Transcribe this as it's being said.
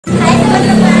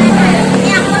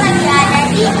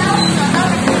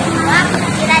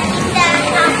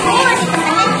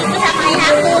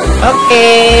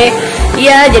Oke.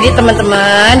 Iya, jadi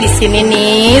teman-teman di sini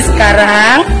nih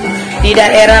sekarang di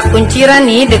daerah Kunciran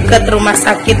nih, dekat Rumah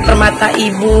Sakit Permata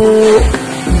Ibu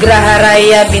Geraha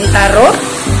Raya Bintaro.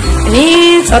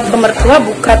 Ini Soto Mertua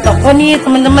buka toko nih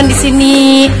teman-teman di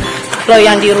sini. Kalau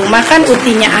yang di rumah kan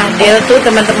utinya Adele tuh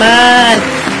teman-teman.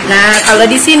 Nah, kalau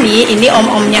di sini ini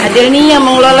om-omnya Adele nih yang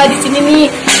mengelola di sini nih.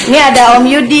 Ini ada Om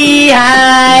Yudi.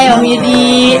 Hai Om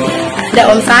Yudi. Ada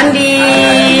Om Sandi.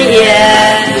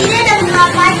 Ya. Ini ada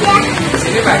berapa aja? Di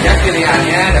sini banyak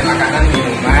pilihannya, ada makanan,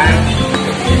 minuman.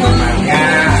 Minumannya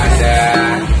ada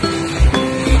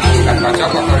ikan kocok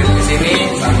favorit di sini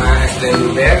sama es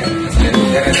luber. Es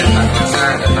luber ada masa,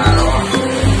 ada taro,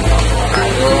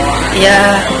 avocado. Ya.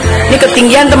 Ini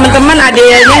ketinggian teman-teman,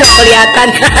 adanya nggak kelihatan.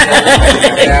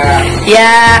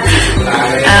 Ya.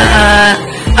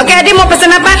 Oke, Adi mau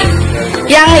pesen apa?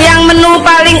 Yang menu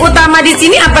paling utama di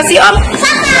sini apa sih Om?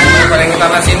 Menu paling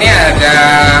utama sini ada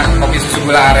kopi susu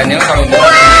gula aren yang kalau untuk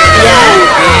Ya.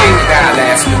 kita ada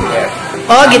es luber.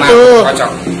 Oh sama gitu.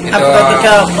 Kocok. Apa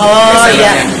kocok? Oh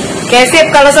iya. Oke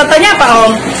sip. Kalau sotonya apa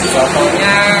Om?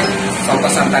 Sotonya soto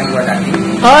santan dua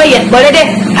daging. Oh iya, boleh deh.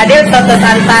 Ada soto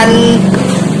santan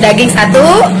daging 1,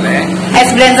 Boleh. es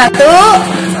blend 1,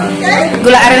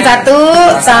 gula aren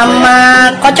 1, sama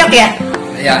kocok ya?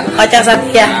 Ya. Kocok 1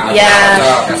 ya? Ya.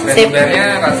 Es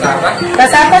blueberry-nya rasa apa?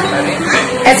 Rasa apa? Tadi.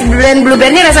 Es blend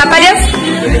blueberry rasa apa dia?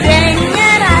 Blueberry-nya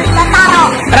rasa taro.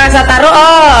 Rasa taro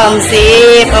Om.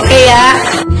 Sip. Oke ya.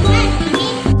 Ini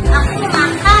aku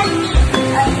makan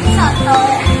soto.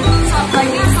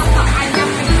 Sotonya soto ayam.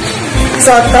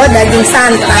 Soto daging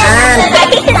santan.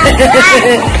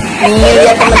 Nih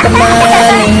lihat teman-teman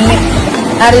nih.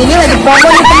 Hari ini lagi promo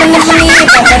nih teman-teman nih,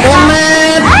 Papa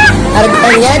Domat.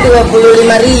 Harganya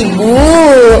 25.000.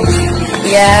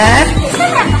 Ya.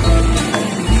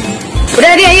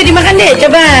 Udah dia, ayo dimakan deh,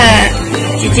 coba.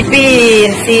 Cicipin,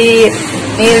 sip.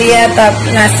 Nih lihat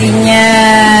nasinya.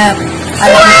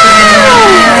 Ada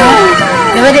nasinya.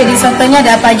 Coba deh di sotonya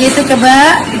ada apa aja itu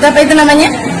coba. Itu apa itu namanya?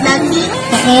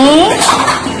 Daging,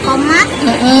 tomat,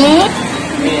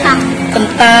 kentang.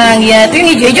 Kentang ya, itu yang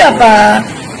hijau-hijau apa?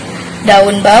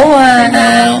 Daun bawang.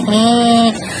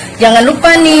 Jangan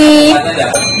lupa nih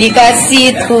dikasih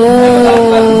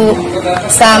tuh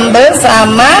sambal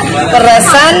sama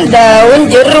perasan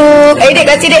daun jeruk. Dek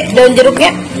kasih dek daun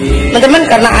jeruknya. Teman-teman,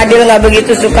 karena Adele nggak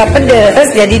begitu suka pedas,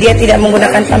 jadi dia tidak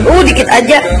menggunakan sambal. Dikit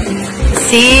aja.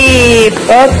 Sip,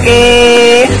 oke.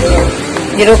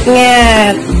 Jeruknya,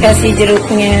 kasih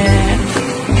jeruknya.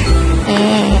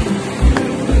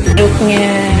 Jeruknya.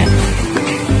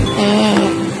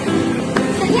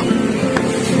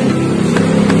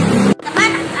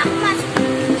 Teman, aku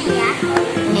masukin ya.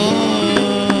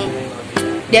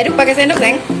 Diaduk pakai sendok,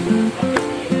 Neng.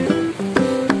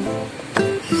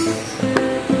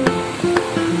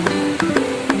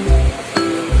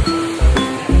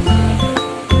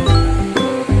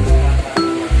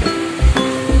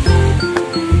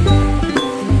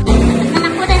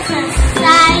 Aku udah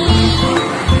selesai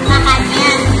makannya.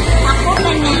 Aku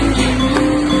pengen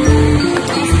minum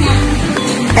esnya.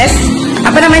 Es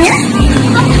apa namanya?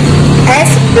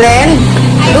 Es blend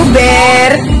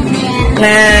luber.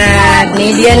 Nah,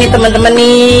 ini dia nih teman-teman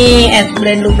nih, es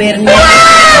blend lubernya.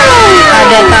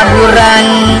 Ada taburan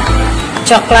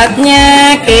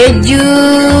coklatnya, keju.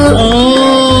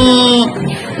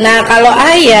 Nah, kalau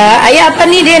ayah apa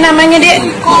nih dia namanya, Dek?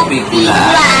 Kopi gula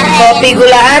aren. Kopi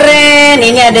gula aren.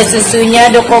 Ini ada susunya,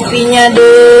 ada kopinya,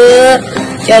 deh.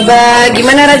 Coba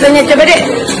gimana rasanya? Coba, Dek.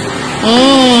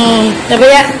 Coba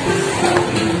ya.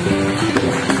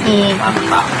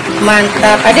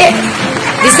 Mantap. Adek,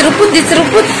 diseruput.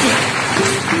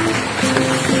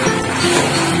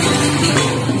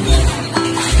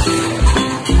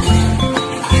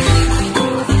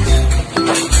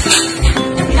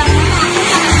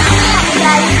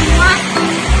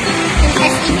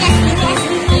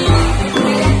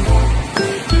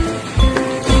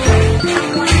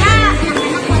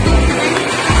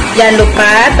 Jangan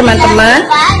lupa teman-teman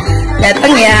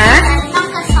datang ya. Datang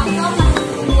ke Soto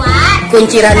Mertua.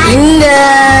 Kunciran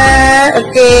indah.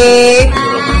 Oke.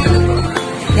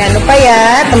 Jangan lupa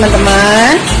ya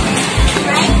teman-teman.